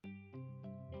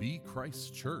Be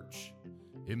Christ's church,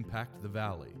 impact the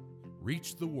valley,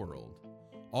 reach the world,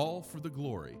 all for the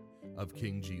glory of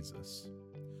King Jesus.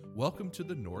 Welcome to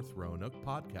the North Roanoke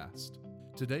Podcast.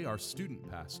 Today our student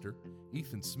pastor,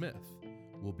 Ethan Smith,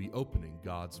 will be opening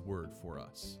God's Word for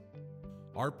us.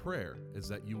 Our prayer is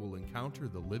that you will encounter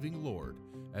the living Lord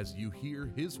as you hear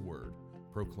His Word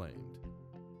proclaimed.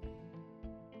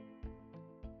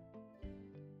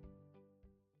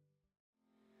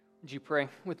 Would you pray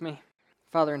with me?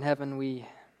 Father in heaven, we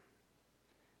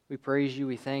praise you,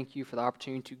 we thank you for the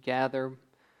opportunity to gather.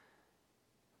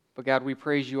 But God, we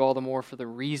praise you all the more for the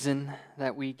reason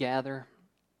that we gather.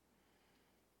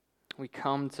 We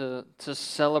come to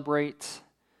celebrate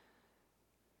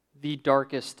the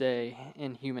darkest day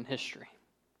in human history.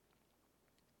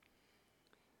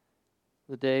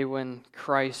 The day when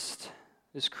Christ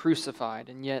is crucified,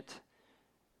 and yet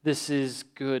this is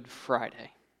Good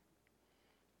Friday.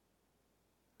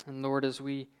 And Lord, as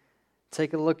we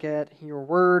take a look at your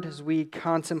word, as we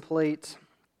contemplate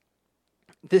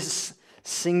this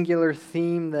singular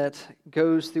theme that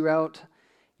goes throughout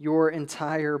your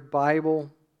entire Bible,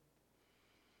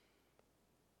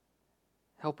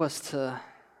 help us to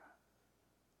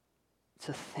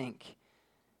think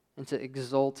and to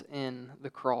exult in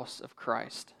the cross of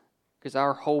Christ, because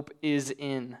our hope is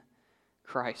in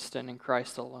Christ and in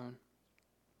Christ alone.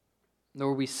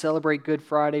 Lord, we celebrate Good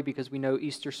Friday because we know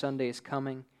Easter Sunday is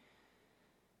coming.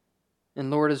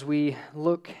 And Lord, as we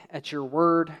look at your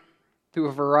word through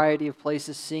a variety of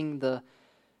places, seeing the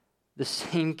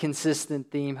same consistent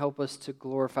theme, help us to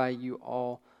glorify you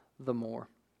all the more.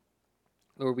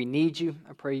 Lord, we need you.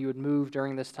 I pray you would move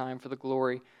during this time for the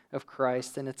glory of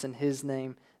Christ, and it's in His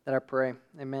name that I pray.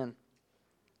 Amen.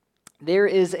 There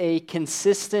is a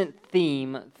consistent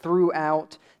theme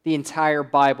throughout the entire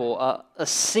Bible, a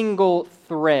single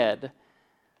thread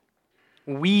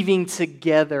weaving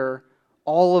together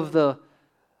all of the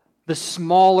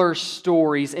smaller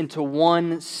stories into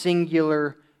one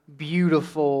singular,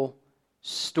 beautiful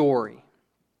story.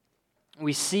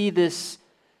 We see this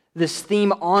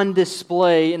theme on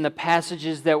display in the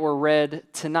passages that were read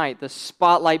tonight, the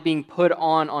spotlight being put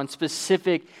on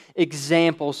specific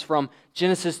examples from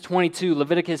Genesis 22,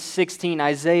 Leviticus 16,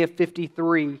 Isaiah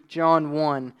 53, John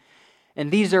 1.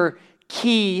 And these are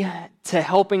key to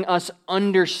helping us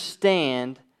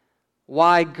understand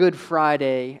why Good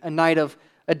Friday,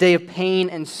 a day of pain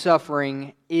and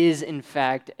suffering, is in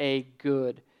fact a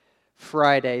Good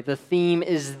Friday. The theme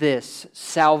is this: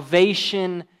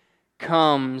 salvation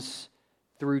comes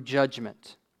through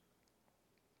judgment.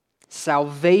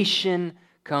 Salvation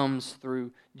comes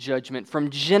through judgment. From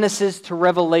Genesis to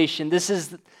Revelation,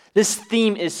 this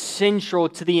theme is central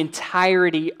to the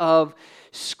entirety of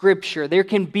Scripture. There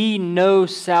can be no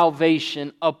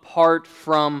salvation apart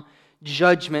from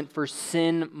judgment, for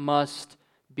sin must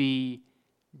be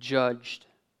judged.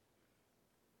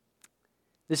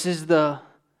 This is the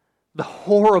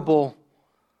horrible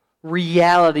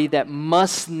reality that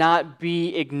must not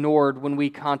be ignored when we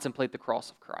contemplate the cross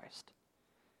of Christ.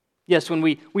 Yes, when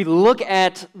we look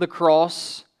at the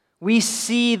cross, we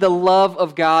see the love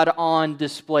of God on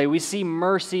display. We see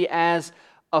mercy as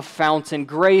a fountain,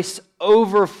 grace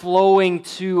overflowing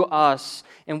to us,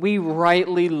 and we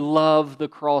rightly love the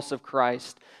cross of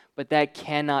Christ, but that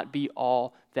cannot be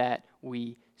all that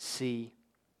we see.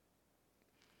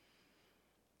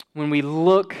 When we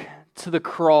look to the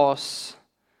cross,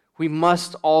 we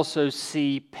must also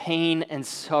see pain and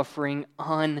suffering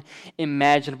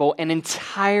unimaginable, an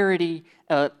eternity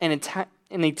of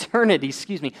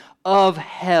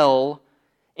hell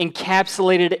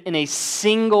encapsulated in a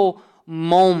single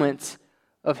moment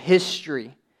of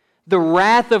history. The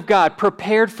wrath of God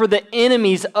prepared for the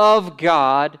enemies of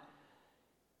God,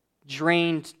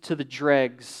 drained to the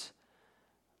dregs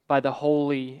by the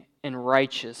holy and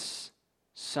righteous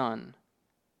Son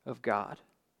of God.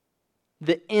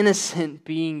 The innocent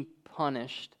being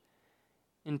punished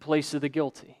in place of the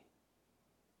guilty.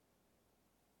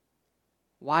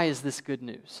 Why is this good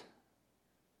news?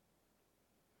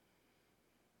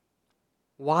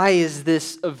 Why is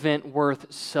this event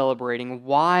worth celebrating?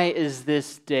 Why is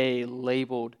this day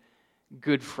labeled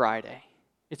Good Friday?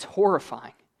 It's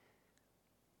horrifying.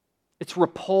 It's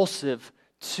repulsive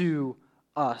to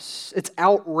us. It's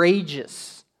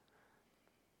outrageous.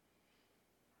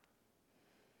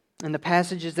 And the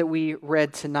passages that we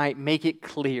read tonight make it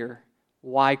clear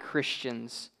why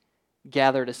Christians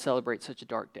gather to celebrate such a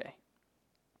dark day.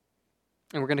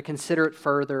 And we're going to consider it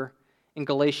further in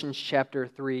Galatians chapter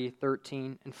 3,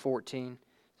 13 and 14.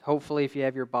 Hopefully, if you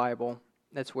have your Bible,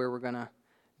 that's where we're going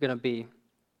to be.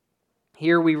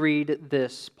 Here we read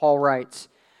this. Paul writes,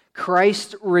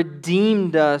 Christ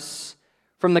redeemed us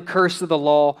from the curse of the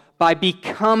law by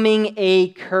becoming a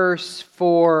curse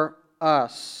for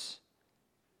us.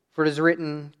 For it is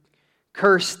written,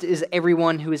 "Cursed is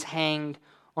everyone who is hanged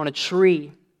on a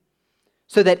tree,"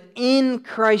 so that in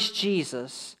Christ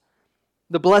Jesus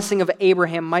the blessing of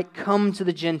Abraham might come to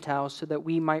the Gentiles, so that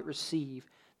we might receive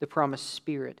the promised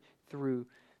Spirit through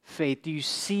faith. Do you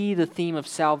see the theme of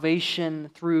salvation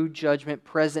through judgment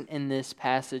present in this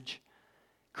passage?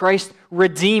 Christ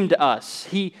redeemed us.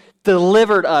 He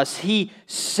delivered us. He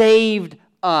saved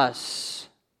us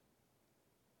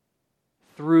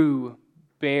through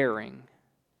bearing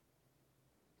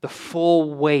the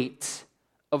full weight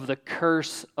of the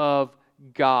curse of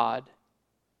God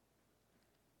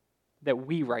that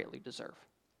we rightly deserve.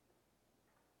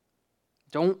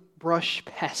 Don't brush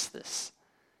past this.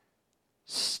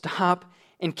 Stop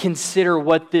and consider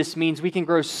what this means. We can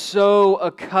grow so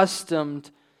accustomed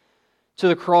to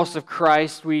the cross of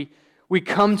Christ. We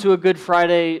come to a Good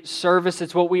Friday service.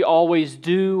 It's what we always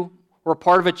do. We're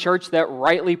part of a church that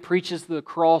rightly preaches the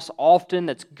cross often.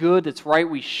 That's good. That's right.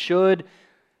 We should.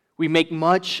 We make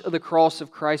much of the cross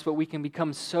of Christ, but we can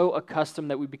become so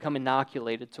accustomed that we become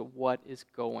inoculated to what is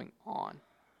going on.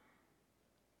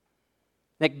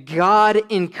 That God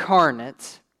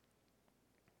incarnate,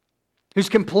 who's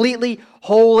completely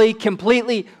holy,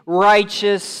 completely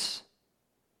righteous,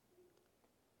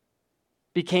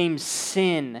 became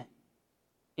sin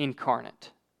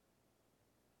incarnate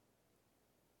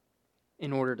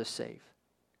in order to save.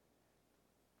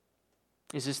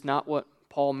 Is this not what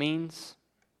Paul means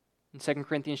in 2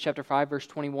 Corinthians chapter 5, verse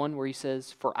 21, where he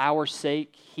says, "For our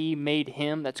sake he made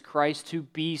him," that's Christ, "to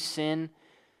be sin,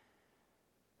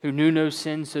 who knew no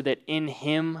sin, so that in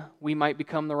him we might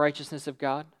become the righteousness of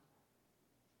God"?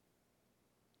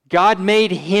 God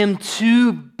made him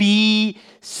to be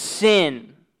sin.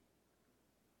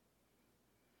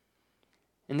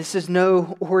 And this is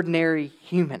no ordinary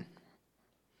human.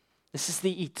 This is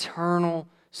the eternal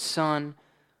Son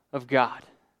of God.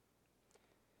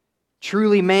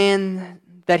 Truly man,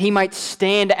 that he might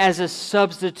stand as a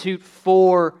substitute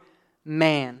for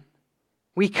man.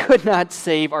 We could not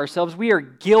save ourselves. We are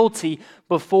guilty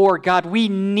before God. We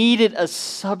needed a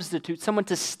substitute, someone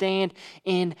to stand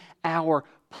in our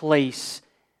place.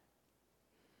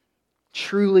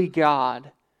 Truly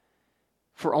God,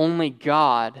 for only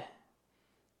God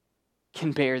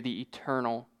can bear the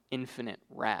eternal, infinite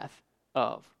wrath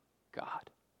of God.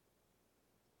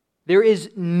 There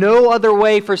is no other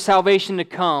way for salvation to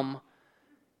come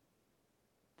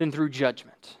than through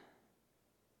judgment.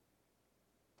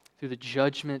 Through the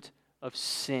judgment of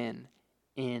sin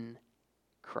in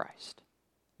Christ.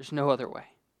 There's no other way.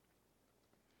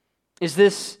 Is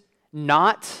this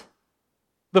not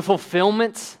the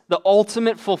fulfillment, the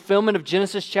ultimate fulfillment of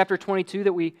Genesis chapter 22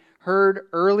 that we heard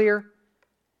earlier?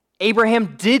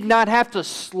 Abraham did not have to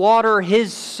slaughter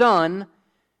his son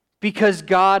because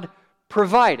God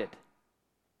provided.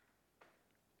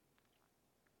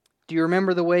 Do you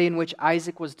remember the way in which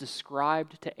Isaac was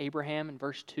described to Abraham in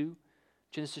verse 2,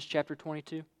 Genesis chapter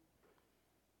 22?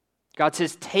 God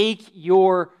says, "Take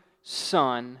your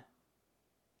son,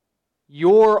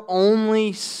 your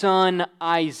only son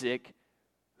Isaac,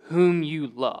 whom you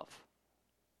love."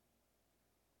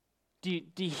 Do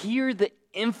you hear the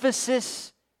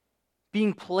emphasis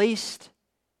being placed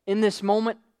in this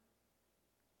moment?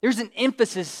 There's an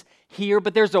emphasis here,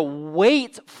 but there's a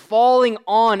weight falling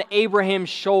on Abraham's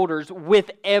shoulders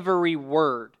with every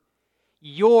word.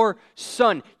 Your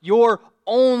son, your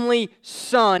only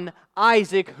son,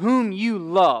 Isaac, whom you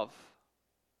love.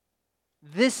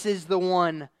 This is the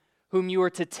one whom you are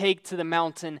to take to the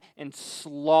mountain and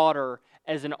slaughter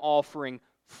as an offering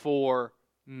for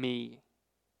me.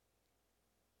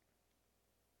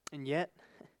 And yet,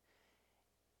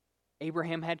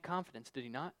 Abraham had confidence, did he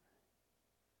not?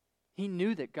 He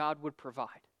knew that God would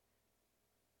provide.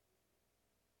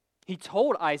 He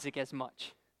told Isaac as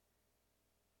much.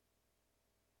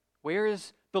 Where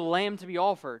is the lamb to be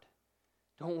offered?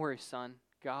 Don't worry, son.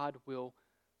 God will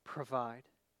provide.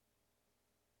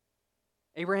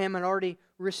 Abraham had already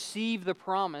received the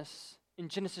promise in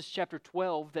Genesis chapter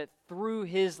 12 that through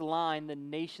his line the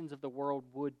nations of the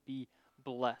world would be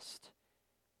blessed.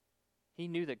 He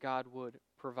knew that God would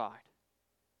provide.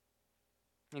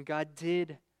 And God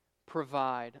did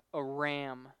provide a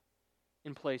ram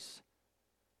in place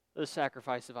of the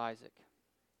sacrifice of Isaac.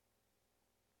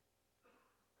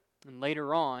 And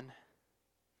later on,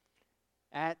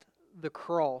 at the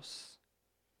cross,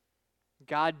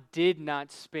 God did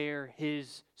not spare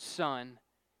his son,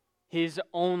 his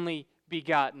only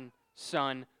begotten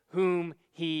son, whom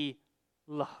he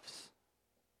loves.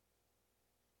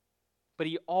 but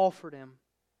he offered him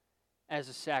as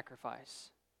a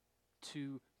sacrifice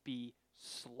to be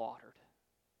slaughtered.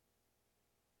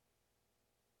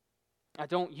 I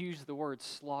don't use the word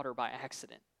slaughter by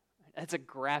accident. That's a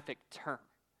graphic term.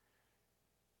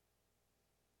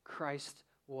 Christ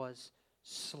was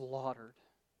slaughtered.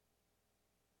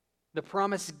 The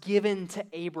promise given to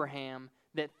Abraham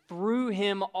that through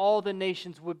him all the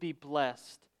nations would be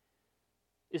blessed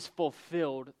is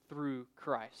fulfilled through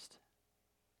Christ.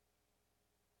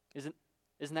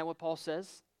 Isn't that what Paul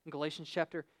says in Galatians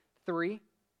chapter 3?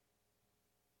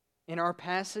 In our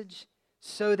passage,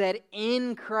 so that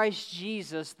in Christ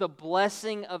Jesus the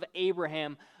blessing of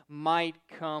Abraham might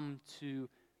come to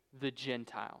the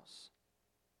Gentiles.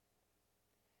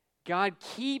 God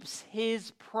keeps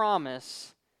his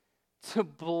promise to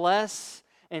bless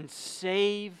and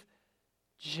save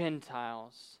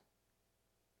Gentiles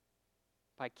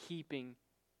by keeping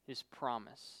his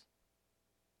promise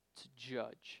to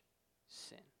judge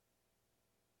sin.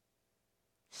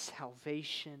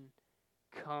 Salvation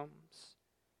comes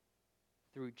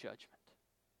through judgment.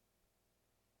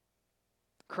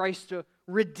 Christ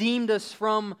redeemed us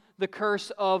from the curse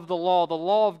of the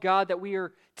law of God that we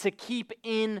are to keep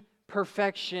in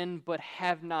perfection but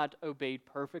have not obeyed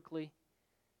perfectly.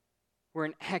 We're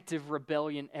in active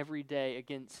rebellion every day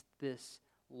against this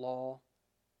law.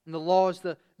 And the law is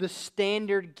the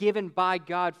standard given by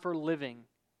God for living.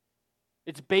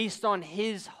 It's based on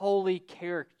his holy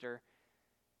character,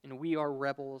 and we are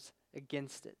rebels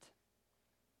against it.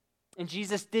 And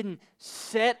Jesus didn't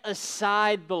set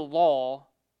aside the law,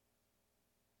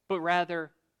 but rather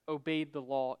obeyed the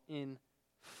law in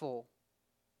full.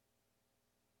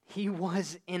 He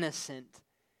was innocent,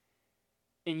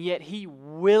 and yet he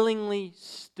willingly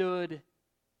stood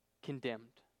condemned.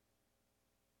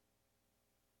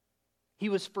 He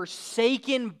was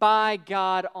forsaken by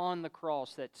God on the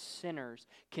cross that sinners,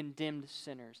 condemned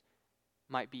sinners,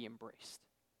 might be embraced.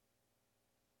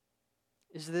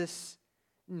 Is this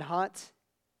not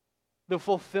the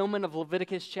fulfillment of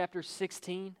Leviticus chapter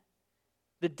 16?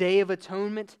 The Day of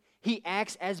Atonement? He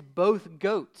acts as both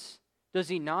goats, does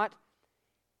he not?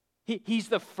 He's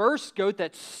the first goat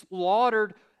that's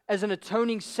slaughtered as an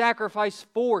atoning sacrifice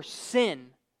for sin,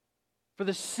 for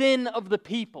the sin of the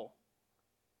people.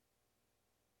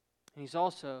 And he's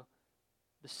also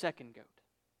the second goat.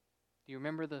 Do you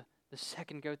remember the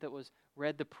second goat that was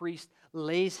read? The priest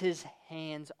lays his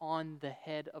hands on the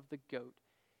head of the goat,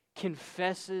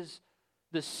 confesses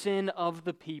the sin of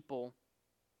the people,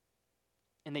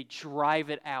 and they drive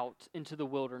it out into the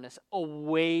wilderness,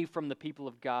 away from the people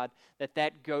of God,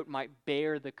 that goat might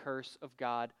bear the curse of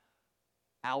God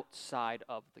outside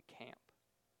of the camp.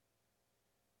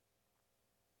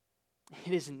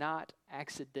 It is not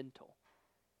accidental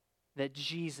that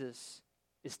Jesus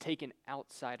is taken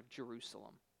outside of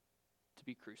Jerusalem to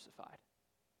be crucified.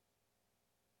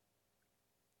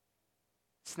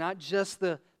 It's not just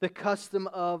the custom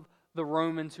of the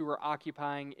Romans who were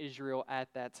occupying Israel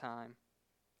at that time.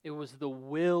 It was the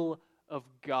will of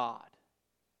God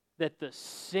that the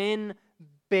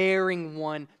sin-bearing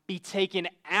one be taken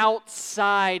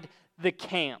outside the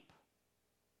camp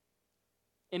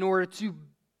in order to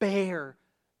bear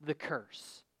the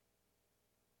curse.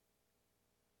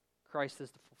 Christ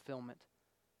is the fulfillment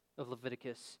of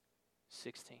Leviticus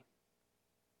 16.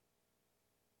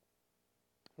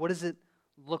 What does it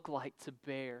look like to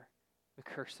bear the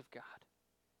curse of God?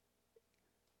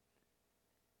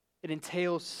 It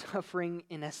entails suffering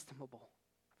inestimable.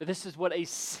 But this is what a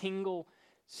single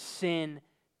sin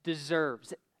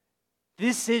deserves.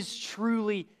 This is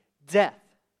truly death.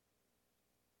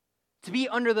 To be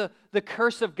under the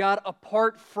curse of God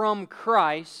apart from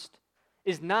Christ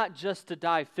is not just to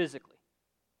die physically.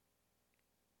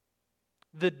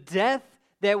 The death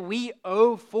that we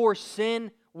owe for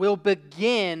sin will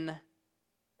begin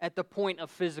at the point of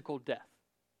physical death.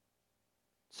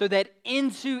 So that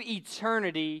into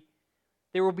eternity,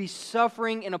 there will be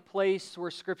suffering in a place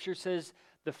where Scripture says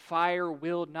the fire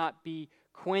will not be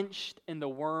quenched and the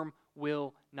worm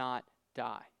will not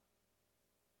die.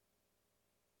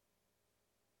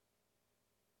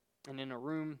 And in a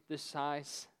room this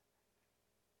size,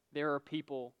 there are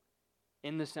people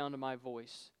in the sound of my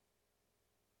voice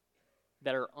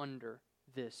that are under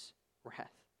this wrath.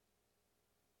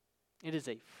 It is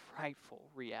a frightful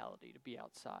reality to be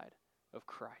outside of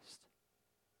Christ.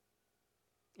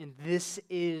 And this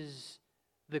is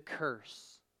the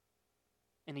curse,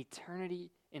 an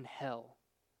eternity in hell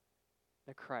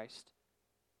that Christ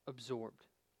absorbed.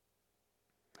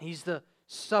 He's the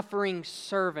suffering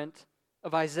servant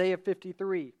of Isaiah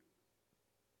 53.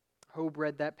 Hope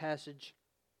read that passage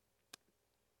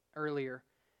earlier.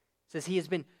 says he has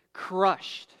been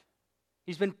crushed.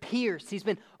 He's been pierced. He's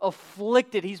been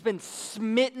afflicted. He's been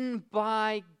smitten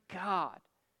by God.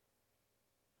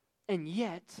 And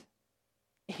yet,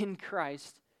 in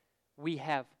Christ, we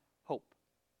have hope.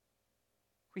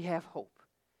 We have hope.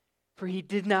 For he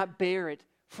did not bear it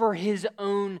for his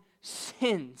own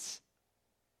sins.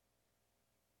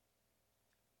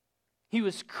 He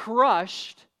was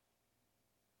crushed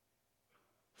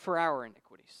for our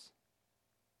iniquities.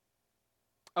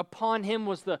 Upon him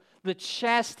was the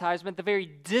chastisement, the very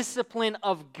discipline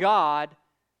of God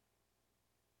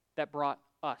that brought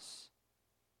us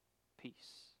peace.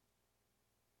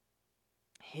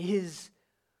 His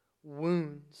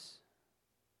wounds,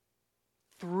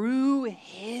 through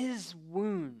his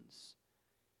wounds,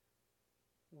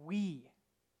 we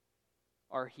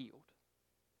are healed.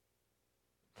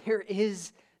 There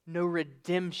is no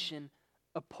redemption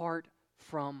apart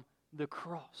from the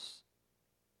cross.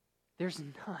 There's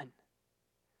none.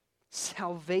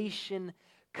 Salvation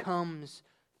comes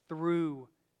through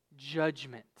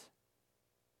judgment.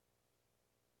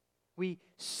 We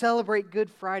celebrate Good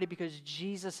Friday because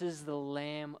Jesus is the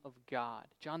Lamb of God.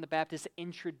 John the Baptist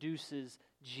introduces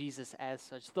Jesus as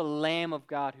such, the Lamb of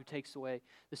God who takes away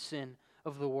the sin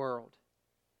of the world.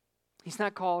 He's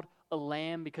not called a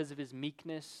lamb because of his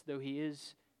meekness, though he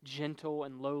is gentle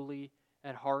and lowly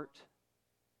at heart.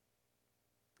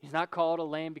 He's not called a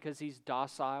lamb because he's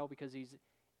docile, because he's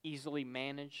easily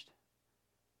managed.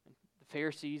 The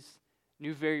Pharisees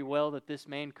knew very well that this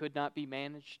man could not be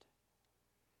managed.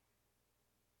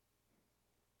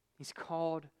 He's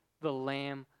called the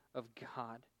Lamb of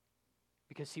God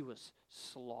because he was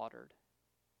slaughtered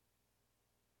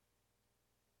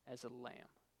as a lamb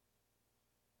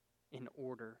in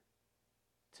order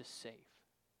to save.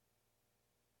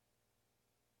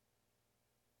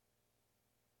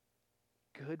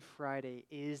 Good Friday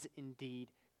is indeed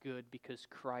good because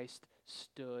Christ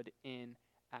stood in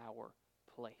our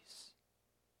place.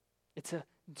 It's a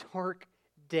dark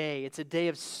day. It's a day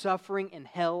of suffering and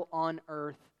hell on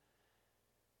earth.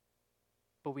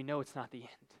 But we know it's not the end.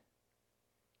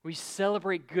 We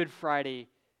celebrate Good Friday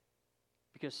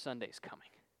because Sunday's coming.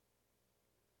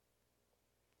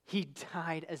 He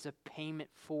died as a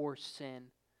payment for sin.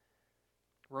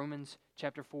 Romans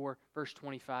chapter 4, verse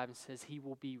 25 says he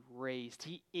will be raised.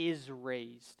 He is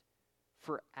raised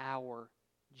for our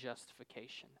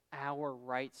justification. Our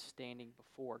right standing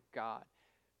before God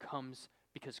comes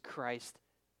because Christ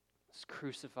was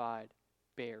crucified,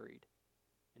 buried,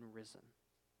 and risen.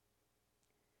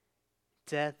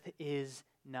 Death is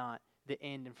not the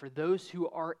end. And for those who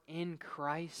are in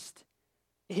Christ,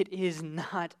 it is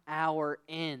not our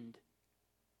end.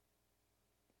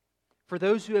 For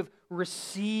those who have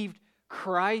received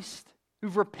Christ,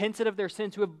 who've repented of their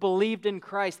sins, who have believed in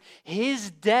Christ,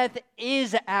 his death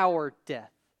is our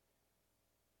death.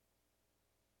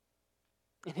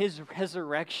 And his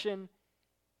resurrection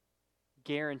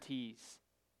guarantees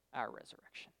our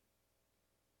resurrection.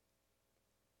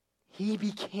 He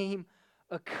became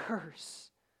a curse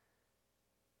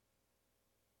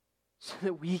so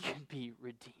that we could be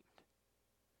redeemed.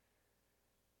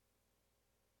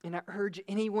 And I urge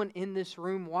anyone in this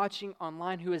room watching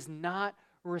online who has not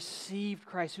received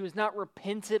Christ, who has not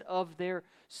repented of their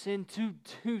sin, to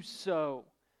do so.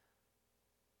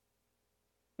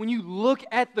 When you look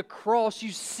at the cross,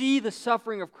 you see the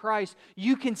suffering of Christ,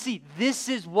 you can see this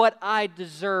is what I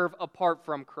deserve apart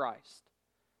from Christ.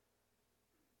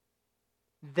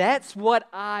 That's what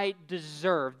I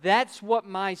deserve. That's what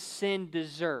my sin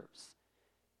deserves.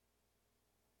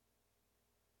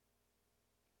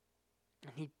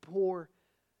 And he bore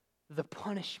the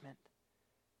punishment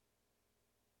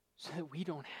so that we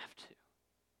don't have to.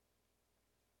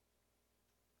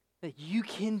 That you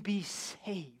can be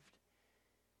saved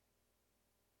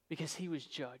because he was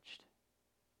judged.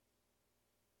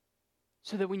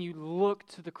 So that when you look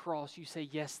to the cross, you say,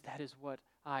 yes, that is what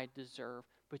I deserve.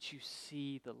 But you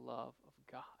see the love of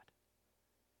God.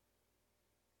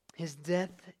 His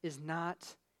death is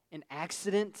not an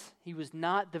accident. He was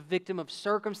not the victim of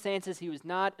circumstances. He was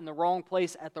not in the wrong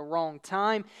place at the wrong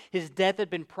time. His death had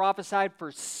been prophesied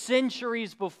for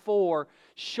centuries before,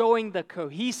 showing the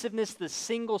cohesiveness, the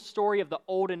single story of the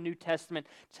Old and New Testament,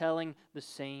 telling the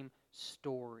same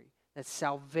story, that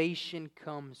salvation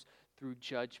comes through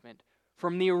judgment.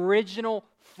 From the original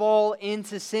fall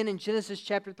into sin in Genesis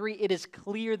chapter 3, it is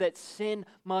clear that sin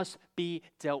must be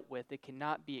dealt with. It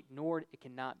cannot be ignored. It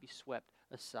cannot be swept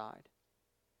aside.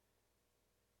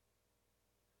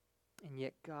 And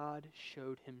yet God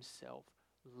showed himself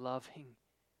loving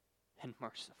and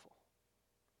merciful.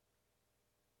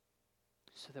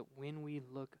 So that when we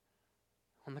look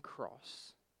on the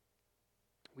cross,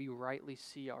 we rightly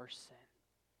see our sin.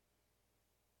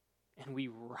 And we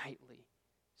rightly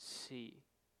see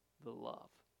the love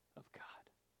of God.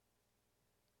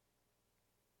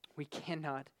 We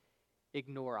cannot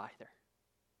ignore either.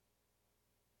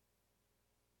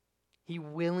 He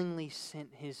willingly sent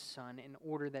his Son in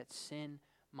order that sin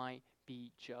might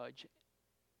be judged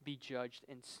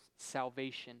and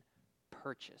salvation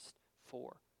purchased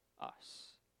for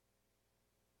us.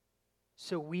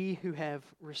 So we who have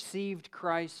received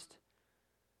Christ,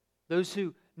 those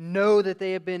who know that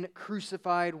they have been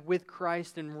crucified with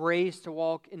Christ and raised to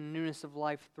walk in newness of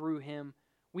life through him,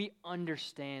 we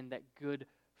understand that Good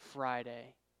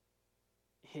Friday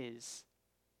is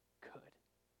good.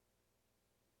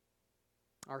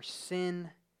 Our sin,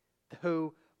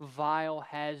 though vile,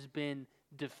 has been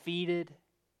defeated,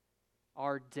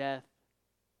 our death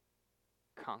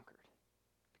conquered.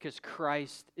 Because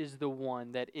Christ is the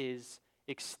one that is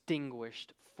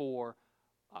extinguished for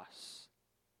us.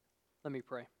 Let me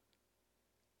pray.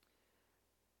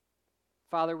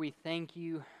 Father, we thank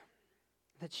you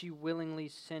that you willingly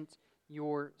sent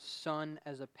your Son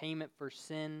as a payment for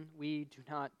sin. We do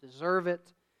not deserve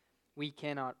it. We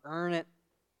cannot earn it.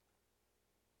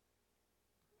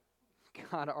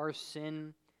 God, our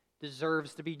sin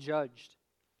deserves to be judged.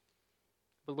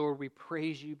 But Lord, we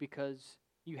praise you because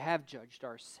you have judged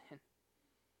our sin.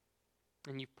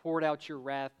 And you've poured out your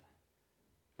wrath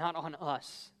not on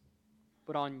us,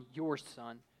 but on your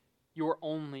Son, your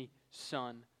only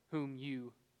Son, whom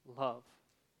you love.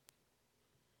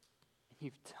 And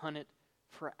you've done it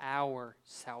for our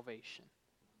salvation.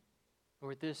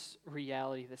 Lord, this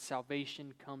reality that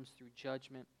salvation comes through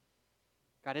judgment,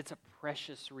 God, it's a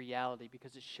precious reality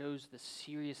because it shows the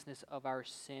seriousness of our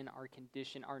sin, our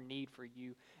condition, our need for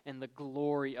you, and the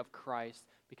glory of Christ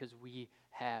because we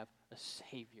have a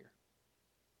Savior.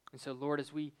 And so, Lord,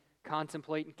 as we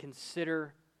contemplate and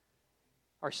consider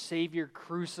our Savior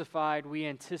crucified, we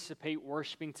anticipate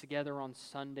worshiping together on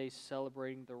Sunday,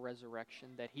 celebrating the resurrection,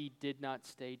 that he did not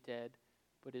stay dead,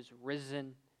 but is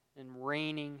risen and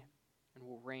reigning and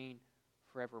will reign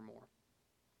forevermore.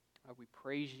 We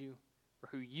praise you for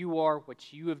who you are,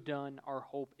 what you have done. Our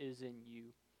hope is in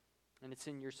you. And it's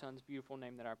in your Son's beautiful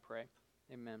name that I pray.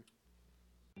 Amen.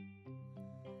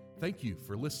 Thank you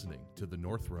for listening to the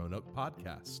North Roanoke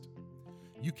podcast.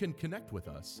 You can connect with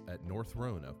us at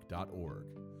northroanoke.org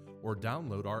or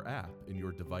download our app in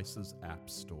your device's app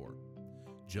store.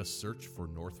 Just search for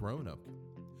North Roanoke.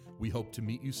 We hope to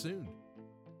meet you soon.